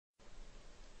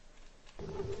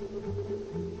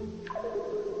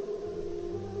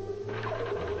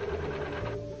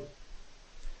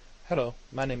Hello,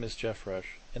 my name is Jeff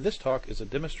Rush, and this talk is a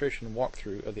demonstration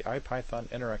walkthrough of the IPython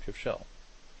interactive shell.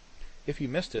 If you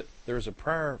missed it, there is a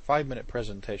prior 5-minute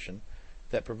presentation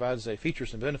that provides a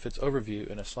features and benefits overview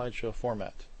in a slideshow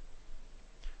format.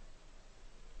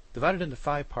 Divided into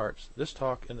 5 parts, this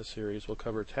talk in the series will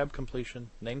cover tab completion,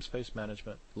 namespace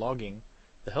management, logging,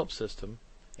 the help system,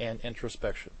 and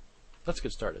introspection. Let's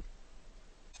get started.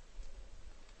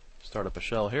 Start up a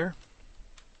shell here.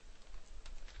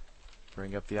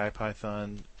 Bring up the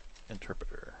IPython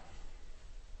interpreter.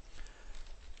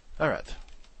 Alright,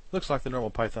 looks like the normal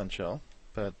Python shell,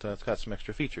 but it's got some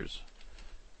extra features.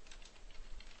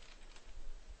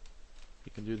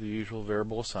 You can do the usual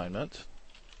variable assignment,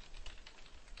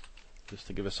 just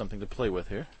to give us something to play with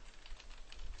here.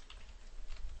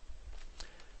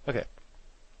 Okay,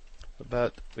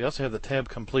 but we also have the tab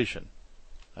completion.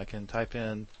 I can type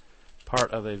in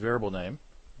part of a variable name.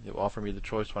 It will offer me the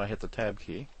choice when I hit the tab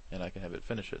key, and I can have it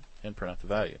finish it and print out the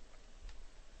value.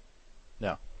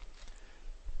 Now,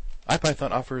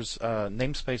 IPython offers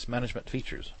namespace management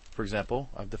features. For example,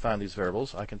 I've defined these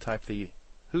variables. I can type the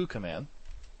who command,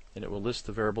 and it will list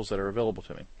the variables that are available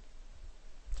to me.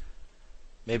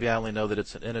 Maybe I only know that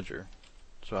it's an integer,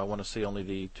 so I want to see only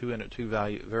the two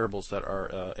value variables that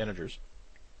are integers.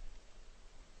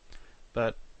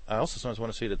 But I also sometimes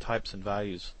want to see the types and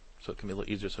values, so it can be a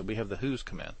little easier. So we have the who's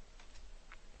command.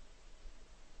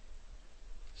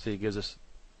 See, it gives us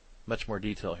much more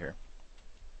detail here.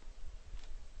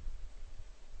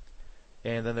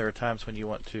 And then there are times when you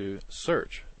want to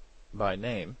search by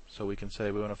name, so we can say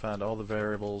we want to find all the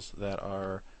variables that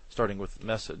are starting with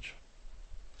message,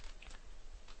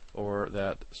 or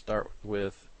that start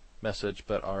with message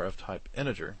but are of type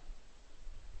integer.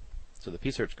 So the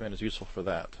psearch command is useful for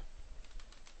that.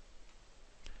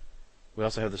 We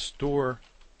also have the store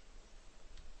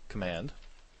command,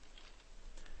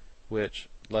 which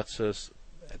lets us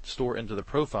store into the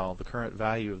profile the current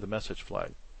value of the message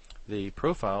flag. The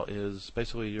profile is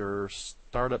basically your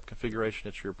startup configuration.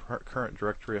 It's your current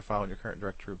directory, a file in your current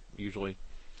directory usually.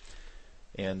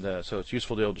 And so it's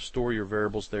useful to be able to store your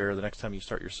variables there. The next time you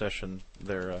start your session,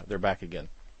 they're back again.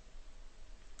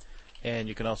 And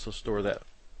you can also store that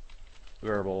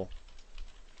variable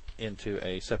into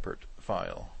a separate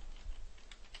file.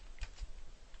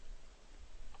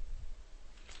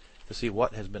 To see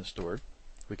what has been stored,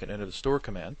 we can enter the store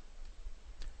command,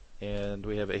 and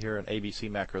we have here an ABC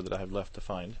macro that I have left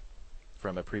defined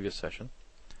from a previous session,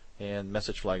 and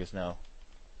message flag is now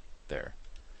there.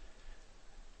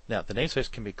 Now the namespace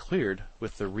can be cleared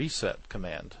with the reset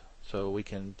command. So we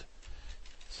can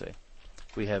say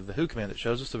we have the who command that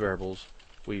shows us the variables.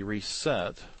 We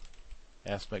reset,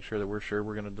 make sure that we're sure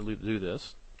we're going to do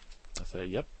this. I say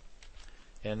yep,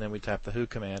 and then we tap the who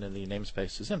command, and the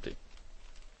namespace is empty.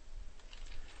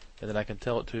 And then I can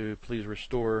tell it to please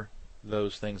restore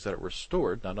those things that were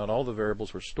stored. Now, not all the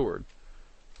variables were stored.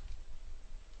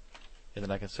 And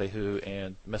then I can say who,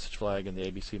 and message flag and the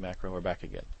ABC macro are back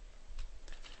again.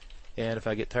 And if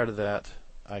I get tired of that,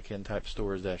 I can type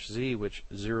stores-z, which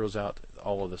zeroes out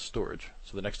all of the storage.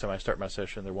 So the next time I start my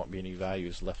session, there won't be any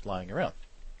values left lying around.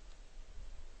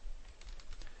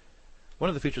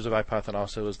 One of the features of IPython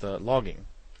also is the logging.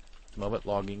 At the moment,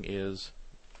 logging is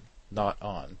not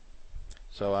on.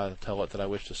 So I tell it that I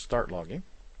wish to start logging,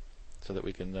 so that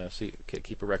we can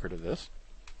keep a record of this.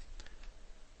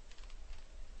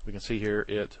 We can see here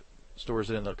it stores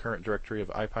it in the current directory of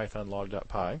IPython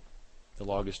log.py. The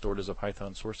log is stored as a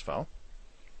Python source file.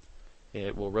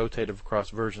 It will rotate across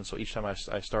versions, so each time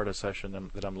I start a session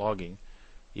that I'm logging,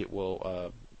 it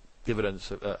will give it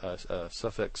a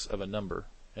suffix of a number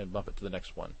and bump it to the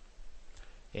next one.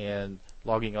 And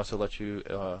logging also lets you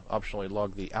optionally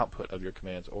log the output of your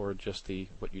commands, or just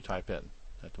what you type in.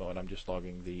 At the moment I'm just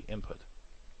logging the input.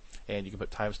 And you can put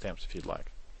timestamps if you'd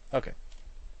like. Okay.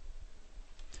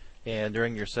 And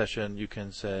during your session you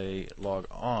can say log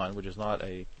on, which is not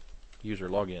a user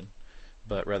login,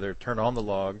 but rather turn on the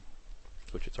log,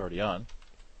 which it's already on,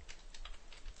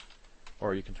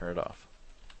 or you can turn it off.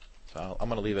 So I'm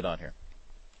going to leave it on here.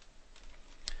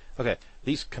 Okay,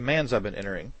 these commands I've been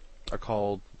entering are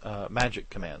called magic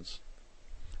commands.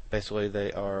 Basically,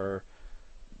 they are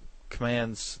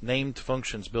commands, named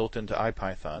functions built into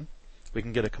IPython. We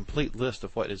can get a complete list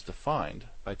of what is defined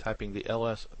by typing the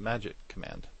ls magic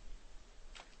command.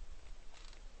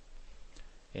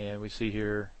 And we see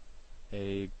here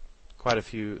quite a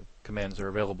few commands are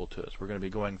available to us. We're going to be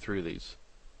going through these,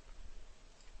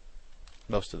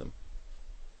 most of them.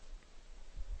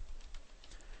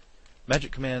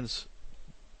 Magic commands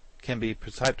can be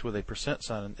typed with a %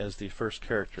 sign as the first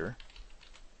character,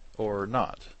 or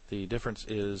not. The difference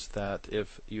is that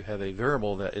if you have a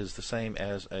variable that is the same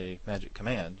as a magic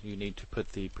command, you need to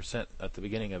put the percent at the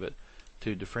beginning of it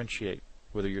to differentiate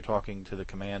whether you're talking to the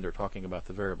command or talking about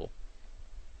the variable.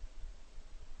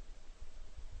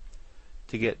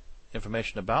 To get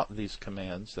information about these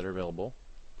commands that are available,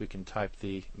 we can type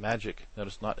the magic,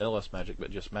 notice not ls magic,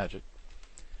 but just magic,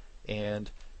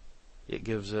 and it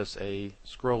gives us a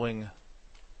scrolling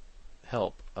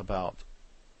help about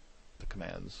the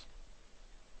commands.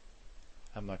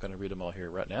 I'm not going to read them all here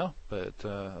right now, but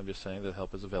I'm just saying that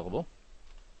help is available.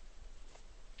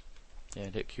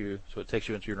 And hit Q, so it takes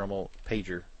you into your normal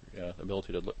pager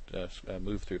ability to look,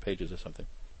 move through pages or something.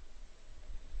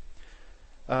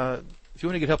 If you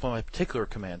want to get help on a particular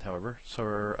command, however,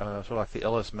 sort of like the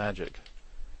ls magic,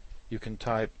 you can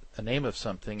type a name of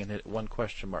something and hit one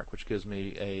question mark, which gives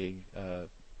me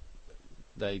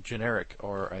a generic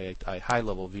or a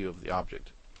high-level view of the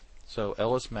object. So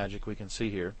ls magic, we can see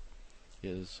here,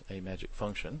 is a magic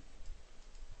function,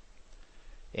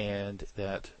 and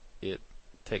that it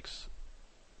takes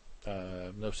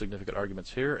no significant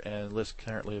arguments here and lists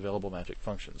currently available magic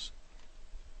functions.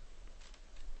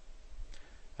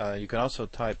 You can also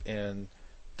type in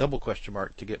double question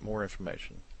mark to get more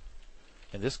information.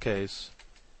 In this case,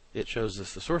 it shows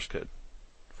us the source code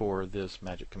for this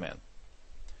magic command.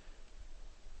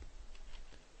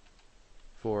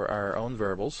 For our own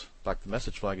variables, like the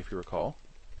message flag, if you recall,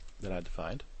 that I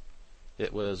defined,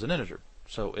 it was an integer.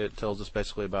 So it tells us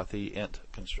basically about the int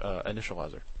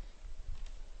initializer.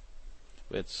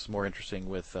 It's more interesting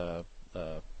with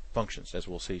functions, as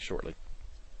we'll see shortly.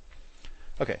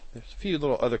 Okay, there's a few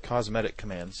little other cosmetic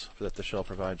commands that the shell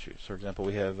provides you. So, for example,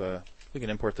 we have we can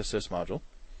import the sys module.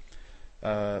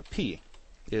 P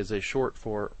is a short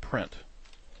for print.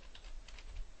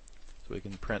 So we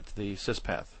can print the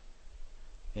syspath.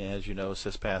 And as you know,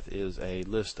 syspath is a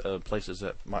list of places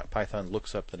that Python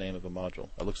looks up the name of a module.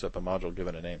 It looks up a module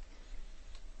given a name.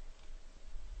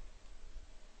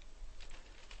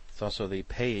 It's also the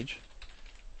page,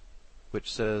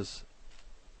 which says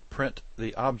print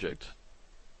the object,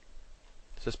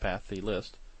 syspath, the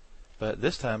list, but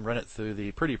this time run it through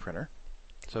the pretty printer,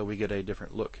 so we get a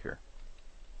different look here.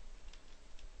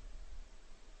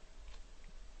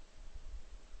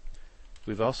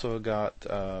 We've also got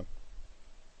an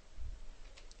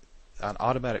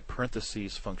automatic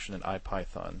parentheses function in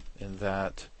IPython, in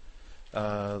that,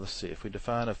 let's see, if we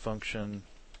define a function,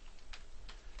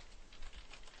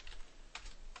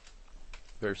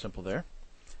 very simple there,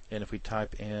 and if we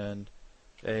type in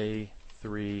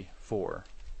A34,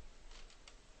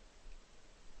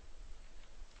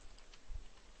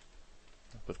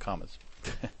 with commas,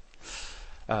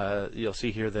 you'll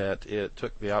see here that it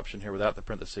took the option here without the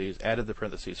parentheses, added the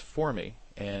parentheses for me,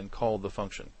 and called the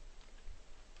function.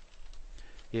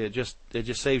 It just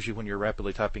saves you when you're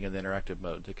rapidly typing in the interactive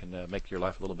mode. It can make your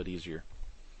life a little bit easier.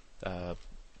 If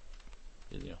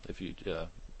you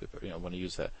want to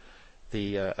use that.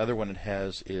 The other one it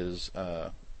has is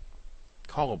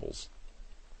callables,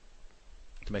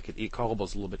 to make it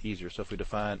callables a little bit easier. So if we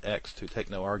define x to take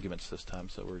no arguments this time,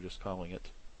 so we're just calling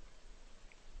it.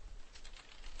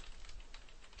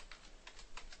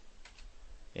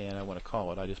 And I want to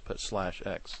call it, I just put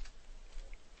 /x.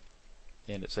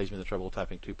 And it saves me the trouble of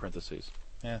typing two parentheses.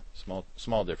 Yeah,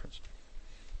 small difference.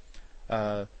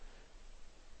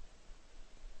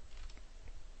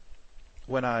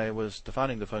 When I was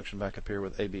defining the function back up here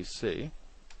with ABC,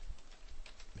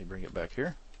 let me bring it back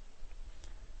here.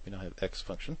 We now have x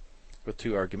function with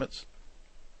two arguments.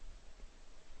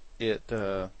 It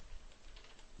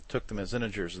took them as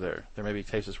integers there. There may be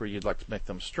cases where you'd like to make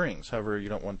them strings. However, you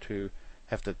don't want to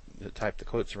have to type the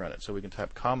quotes around it. So we can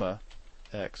type comma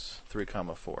x 3,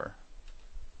 4.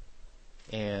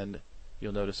 And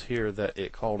you'll notice here that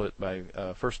it called it by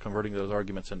first converting those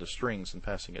arguments into strings and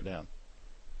passing it down.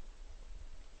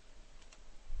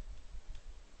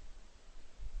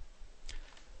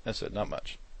 That's it, not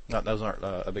much. Those aren't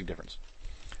a big difference.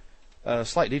 A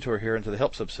slight detour here into the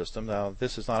help subsystem. Now,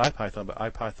 this is not IPython, but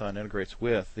IPython integrates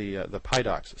with the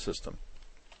PyDocs system.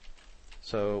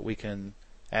 So we can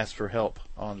ask for help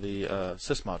on the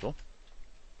sys module,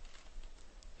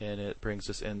 and it brings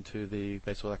us into the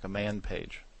basically like a man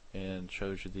page and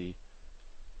shows you the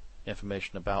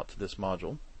information about this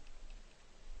module.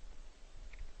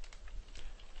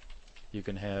 You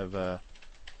can have a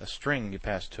string you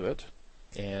pass to it.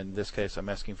 In this case, I'm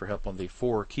asking for help on the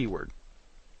for keyword.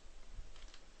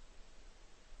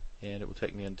 And it will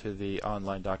take me into the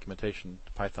online documentation,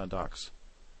 Python docs,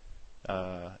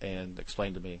 and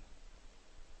explain to me.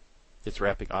 It's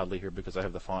wrapping oddly here because I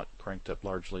have the font cranked up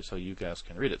largely so you guys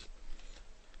can read it.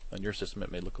 On your system,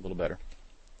 it may look a little better.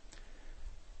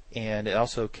 And it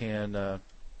also can,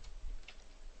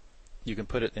 you can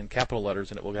put it in capital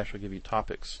letters, and it will actually give you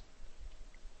topics.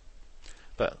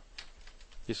 But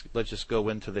let's just go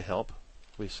into the help.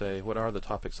 We say, what are the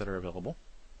topics that are available?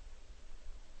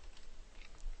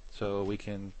 So we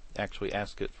can actually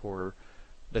ask it for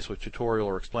basically tutorial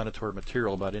or explanatory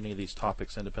material about any of these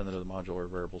topics independent of the module or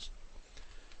variables.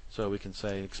 So we can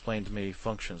say, explain to me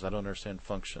functions. I don't understand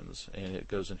functions. And it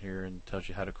goes in here and tells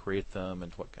you how to create them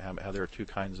and how there are two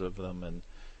kinds of them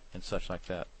and such like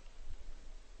that,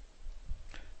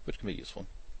 which can be useful.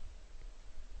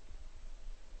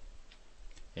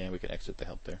 And we can exit the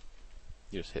help there.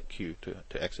 You just hit Q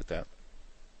to exit that.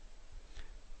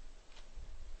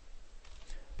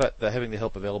 But having the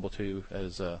help available to you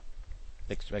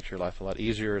makes your life a lot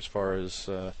easier as far as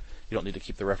you don't need to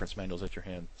keep the reference manuals at your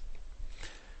hand.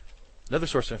 Another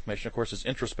source of information, of course, is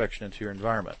introspection into your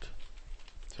environment.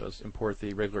 So let's import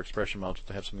the regular expression module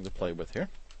to have something to play with here.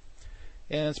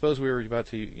 And suppose we were about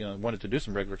to, wanted to do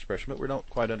some regular expression, but we don't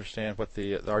quite understand what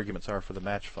the arguments are for the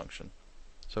match function.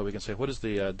 So we can say, what is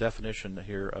the definition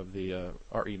here of the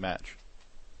RE match?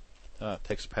 It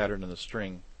takes a pattern and a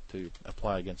string to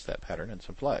apply against that pattern and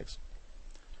some flags.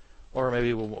 Or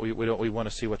maybe we want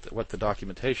to see what the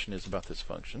documentation is about this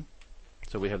function.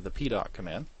 So we have the pdoc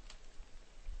command,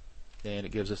 and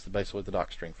it gives us basically the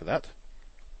doc string for that.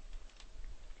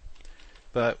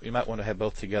 But we might want to have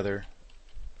both together.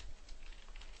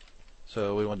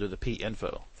 So we want to do the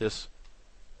pinfo. This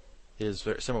is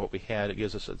very similar to what we had. It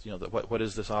gives us, what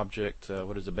is this object?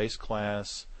 What is the base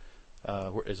class?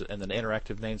 Is it in an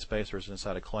interactive namespace, or is it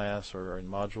inside a class or in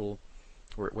module?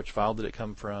 Which file did it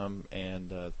come from?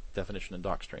 And definition and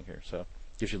doc string here. So it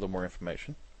gives you a little more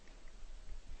information.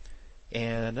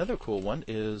 And another cool one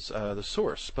is the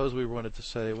source. Suppose we wanted to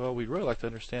say, well, we'd really like to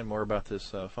understand more about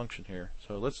this function here.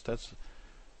 So let's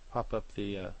pop up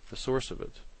the source of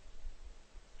it.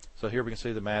 So here we can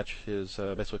see the match is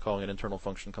basically calling an internal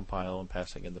function compile and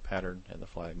passing in the pattern and the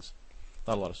flags.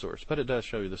 Not a lot of source, but it does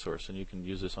show you the source, and you can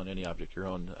use this on any object, your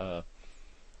own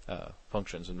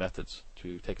functions and methods,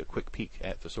 to take a quick peek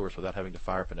at the source without having to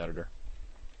fire up an editor.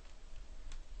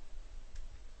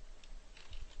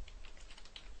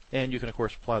 And you can, of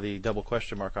course, apply the double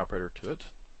question mark operator to it,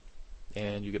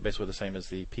 and you get basically the same as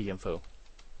the pinfo.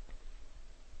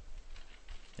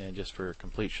 And just for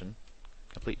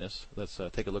completeness, let's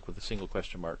take a look with the single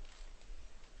question mark.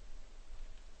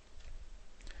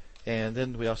 And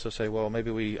then we also say, well,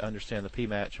 maybe we understand the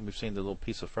p-match, and we've seen the little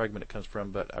piece of fragment it comes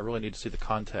from, but I really need to see the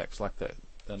context, like the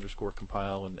underscore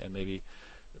compile, and maybe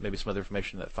some other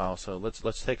information in that file. So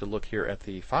let's take a look here at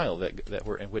the file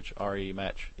in which RE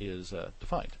match is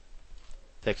defined.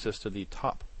 Takes us to the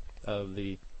top of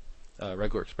the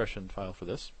regular expression file for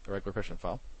this, the regular expression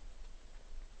file.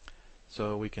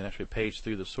 So we can actually page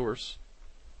through the source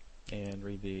and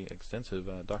read the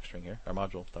extensive doc string here, our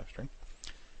module doc string,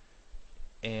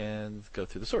 and go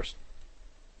through the source.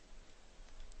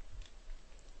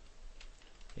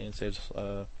 And saves.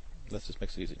 Let's just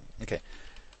makes it easy. Okay.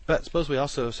 But suppose we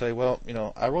also say, well,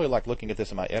 I really like looking at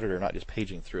this in my editor, not just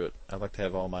paging through it. I like to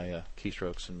have all my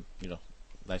keystrokes and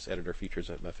nice editor features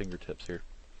at my fingertips here.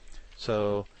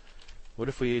 So, what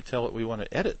if we tell it we want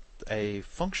to edit a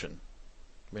function?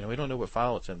 We don't know what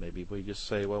file it's in. Maybe we just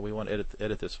say, well, we want to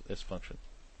edit this function.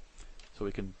 So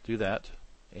we can do that,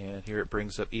 and here it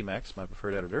brings up Emacs, my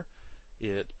preferred editor.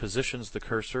 It positions the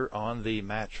cursor on the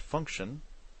match function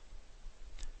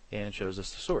and shows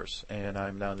us the source. And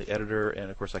I'm now in the editor, and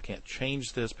of course I can't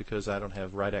change this because I don't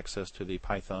have write access to the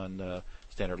Python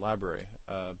standard library.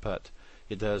 But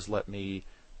it does let me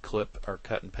clip or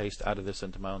cut and paste out of this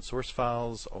into my own source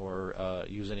files, or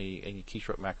use any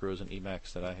keystroke macros in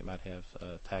Emacs that I might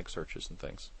have tag searches and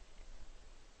things.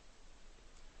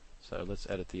 So let's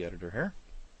edit the editor here.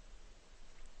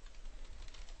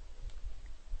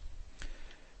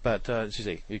 But as you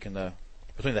see, you can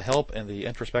between the help and the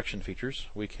introspection features,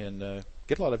 we can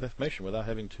get a lot of information without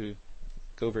having to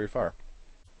go very far.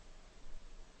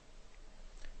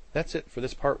 That's it for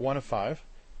this part 1 of 5.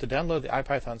 To download the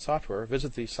IPython software,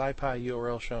 visit the SciPy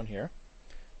URL shown here.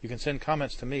 You can send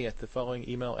comments to me at the following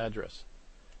email address.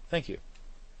 Thank you.